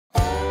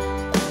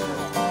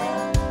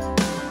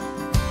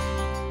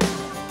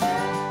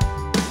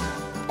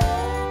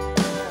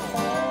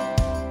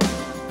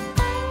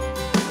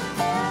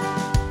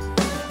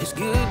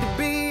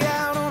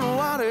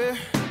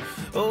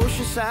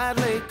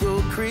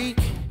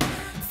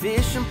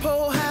fishing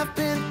pole half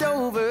bent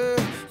over,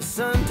 the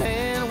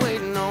suntan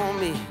waiting on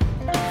me.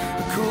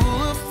 A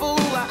cooler full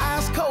of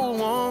ice cold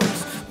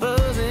ones,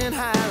 buzzing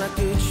high like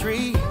a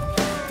tree.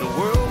 The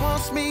world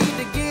wants me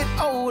to get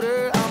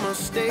older, I'ma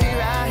stay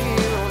right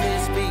here on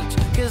this beach.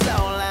 Cause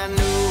all I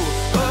know,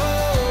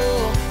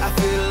 oh, I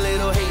feel a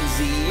little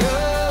hazy,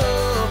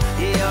 oh,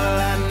 yeah, all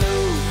I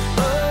know,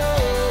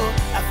 oh,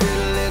 I feel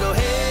a little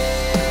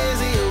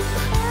hazy, oh,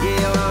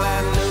 yeah, all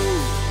I know,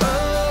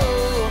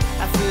 oh,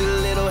 I feel a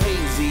little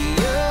hazy,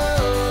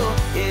 oh,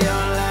 yeah,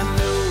 all I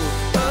know,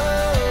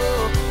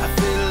 oh, I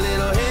feel a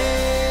little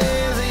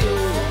hazy,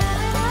 oh.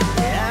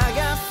 Yeah, I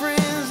got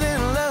friends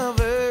and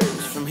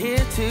lovers from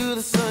here to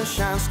the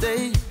Sunshine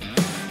State,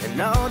 and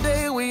all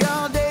day we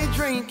all day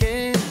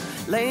drinking,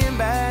 laying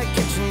back,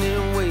 catching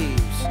them waves.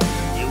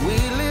 Yeah, we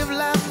live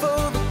life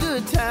for the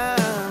good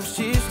times.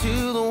 Cheers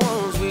to the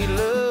ones we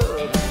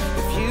love.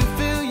 If you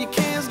feel your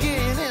can's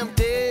getting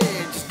empty,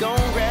 just go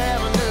and grab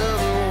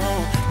another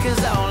one.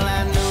 Cause all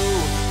I know,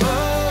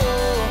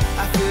 oh,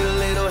 I feel a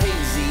little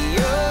hazy,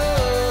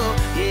 oh,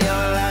 yeah,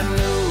 all I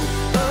know,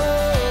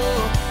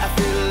 oh, I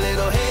feel a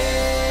little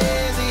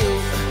hazy, oh,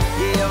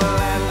 yeah, all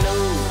I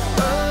know,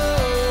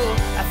 oh,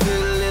 I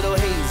feel a little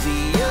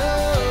hazy,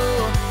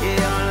 oh,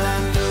 yeah, all I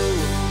know,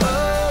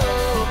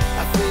 oh,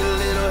 I feel a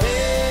little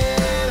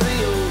hazy,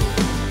 oh.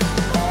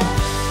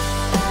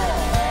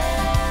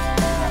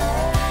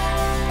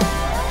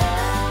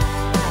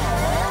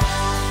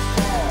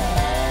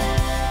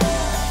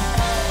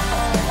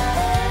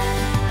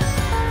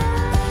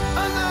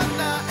 Oh, nah,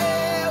 nah,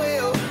 eh, we,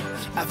 oh.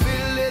 I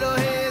feel a little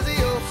hazy,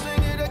 oh.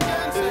 Sing it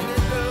again, sing it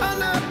again. Oh,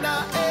 nah,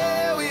 nah,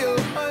 eh, we, oh.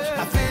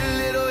 I feel a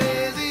little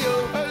hazy,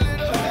 oh. A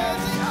little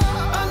hazy,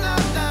 oh. Oh, nah,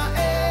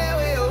 nah, eh,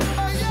 we, oh.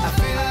 I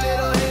feel a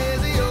little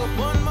hazy, oh.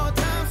 One more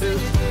time, sing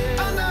it again.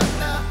 Oh, nah,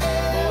 nah,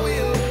 eh, we,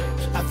 oh.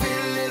 I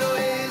feel a little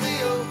hazy,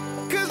 oh.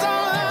 Cause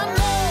all I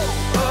know,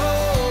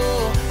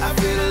 oh, I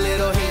feel a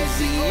little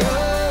hazy,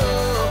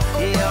 oh.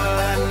 Yeah, all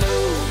I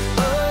know,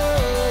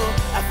 oh,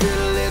 I feel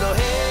a little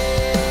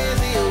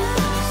hazy, oh.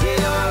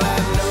 Yeah, all I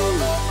know,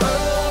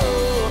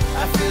 oh,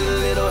 I feel a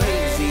little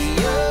hazy,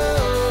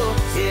 oh.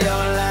 Yeah,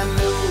 all I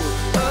know,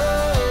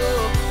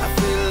 oh, I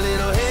feel a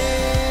little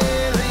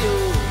hazy,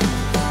 oh.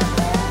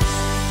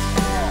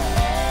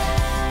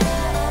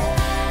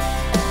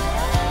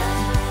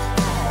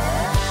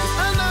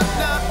 Oh, nah,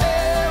 nah,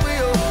 eh, we,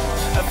 oh.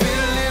 I feel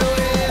a little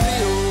hazy,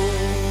 oh.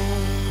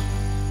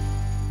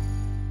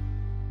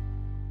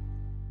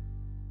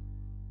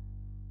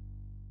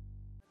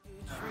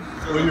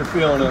 What you're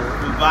feeling of it?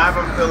 The vibe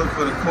I'm feeling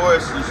for the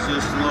chorus is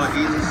just a little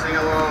easy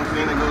sing-along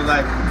thing that goes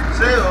like,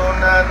 say oh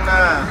nah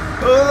nah,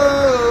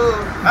 oh,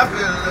 I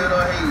feel a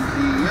little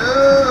hazy,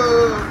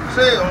 oh,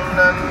 say oh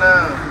nah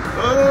nah,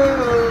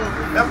 oh,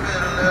 I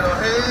feel a little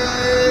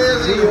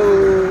hazy.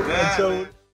 Hazy-O. Yeah, And so man.